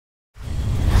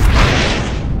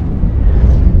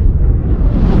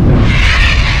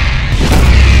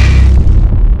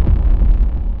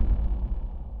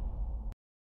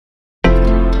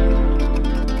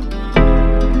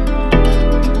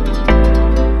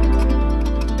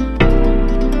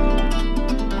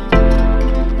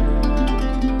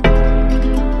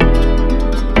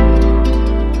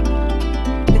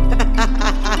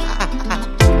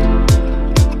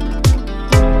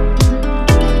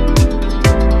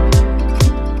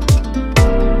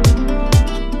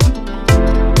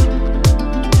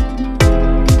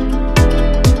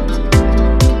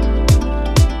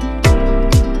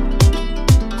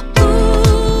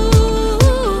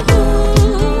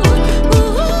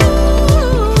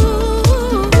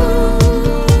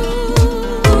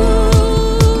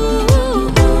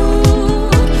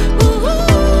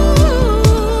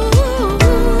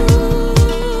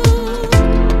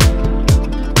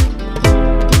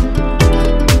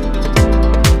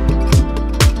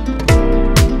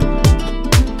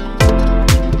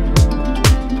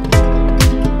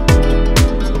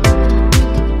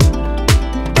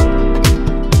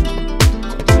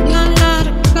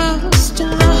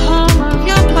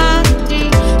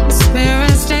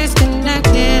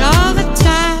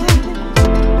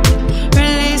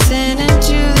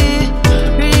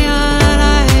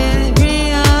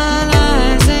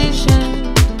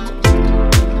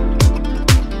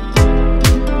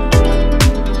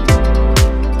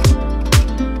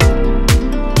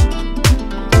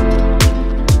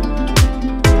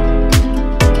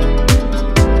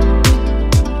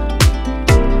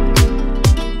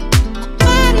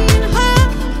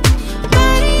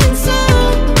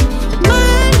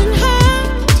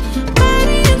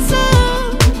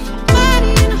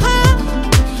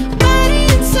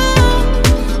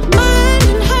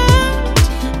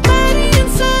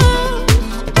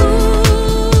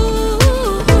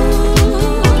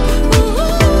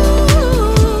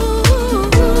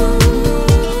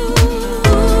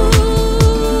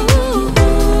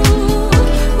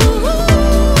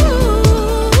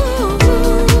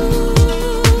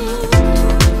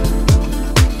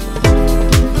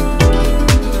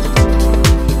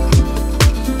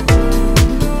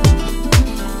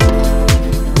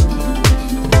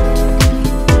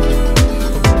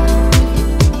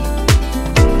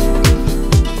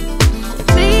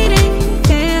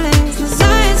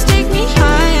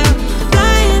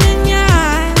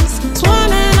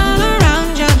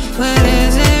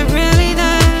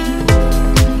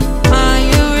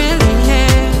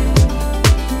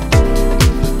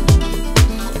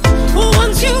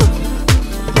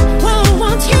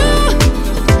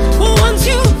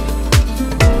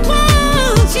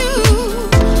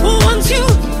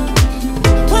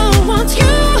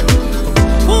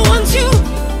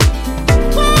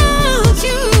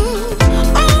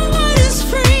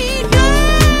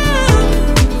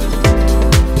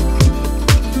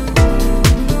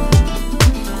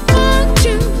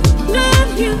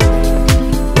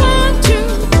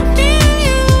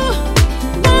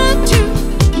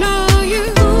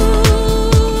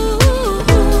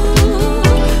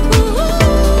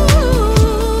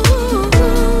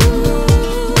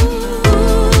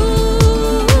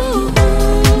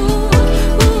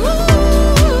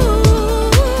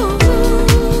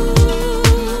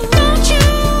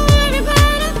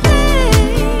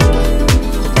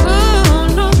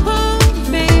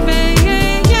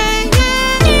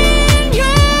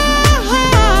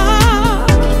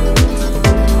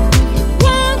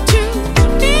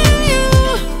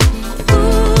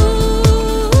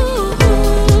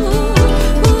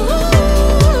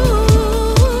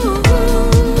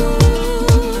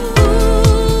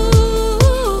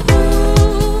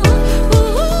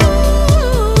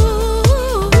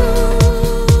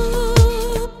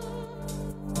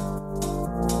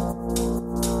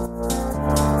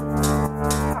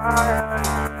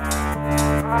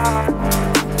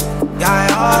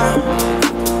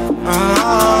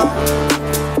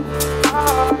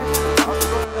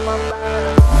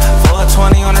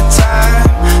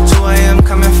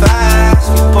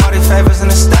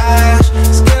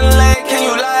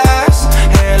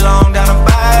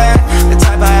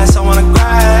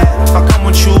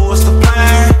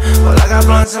got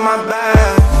blunts in my bag.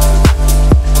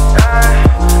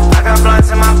 I got blunts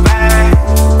in my bag.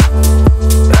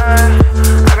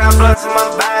 I got blunts in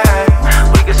my bag.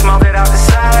 We can smoke it out the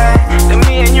side. Then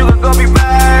me and you could go be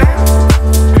back.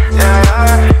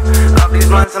 All these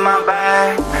blunts in my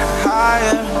bag.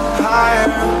 Higher, higher,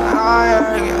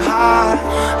 higher, get high.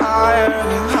 Higher,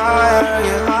 get higher,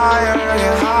 get higher,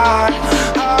 get high.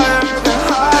 Higher, get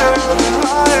higher, get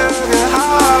higher, get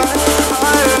high.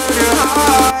 Higher, get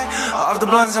high. Off the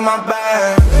blunts in my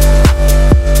bag.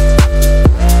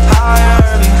 Higher,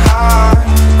 get high.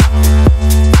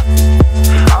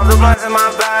 Off the blunts in my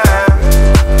bag.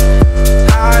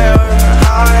 Higher,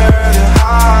 higher, get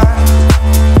high.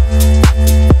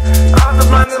 Off the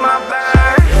blunts in my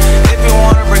bag. If you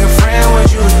wanna bring a friend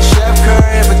with you, Chef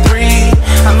Curry for 3.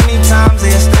 How many times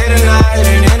they stay the night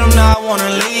and they do not wanna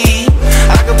leave?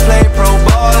 I could play pro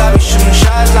ball, I be shooting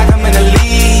shots like I'm in the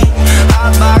league.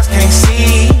 Hot box can't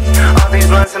see. All these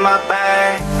blunts in my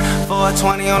bag.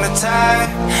 420 on the tag.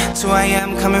 2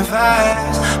 a.m. coming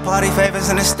fast. Party favors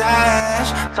in the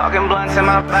stash. Talking blunts in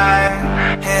my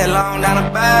bag. Head long down the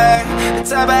back. The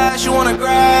type of ass you wanna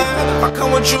grab. If I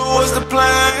come with you, what's the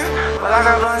plan? But I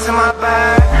got blunts in my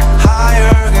bag.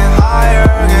 Higher, get higher,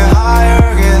 get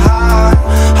higher, get high.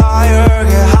 Higher,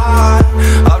 get high.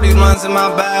 All these blunts in my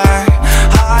bag.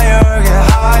 Higher, get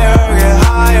higher, get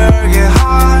higher, get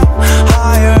high.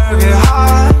 Higher, get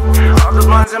high. All the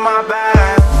blunts in my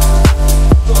bag.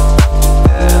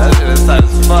 Yeah, that shit is tight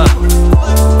as fuck.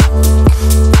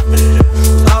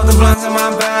 All the blunts in my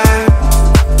bag.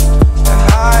 Get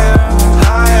higher,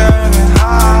 higher, get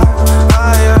high.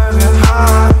 Higher, get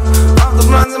high. All the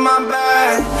blunts in my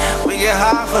bag. We get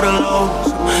high for the lows.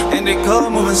 And they go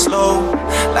moving slow.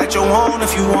 Like you want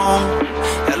if you want.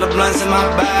 Hella blunts in my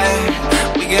bag.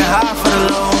 We get high for the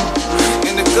low.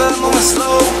 And the good moving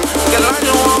slow. Get like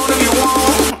you want if you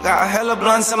want. Got hella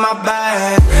blunts in my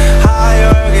bag.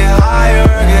 Higher, get higher,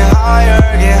 get higher,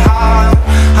 get high.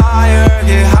 Higher,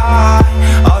 get high.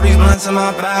 All these blunts in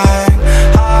my bag.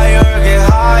 Higher, get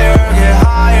higher, get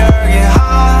higher, get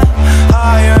high.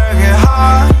 Higher, get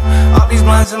high. All these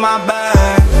blunts in my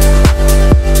bag.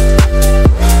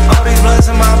 All these blunts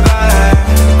in my bag.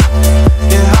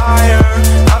 Get higher.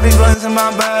 All these blunts in my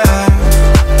bag.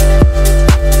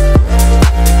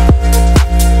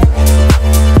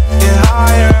 Get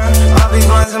higher. All these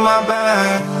blunts in my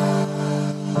bag.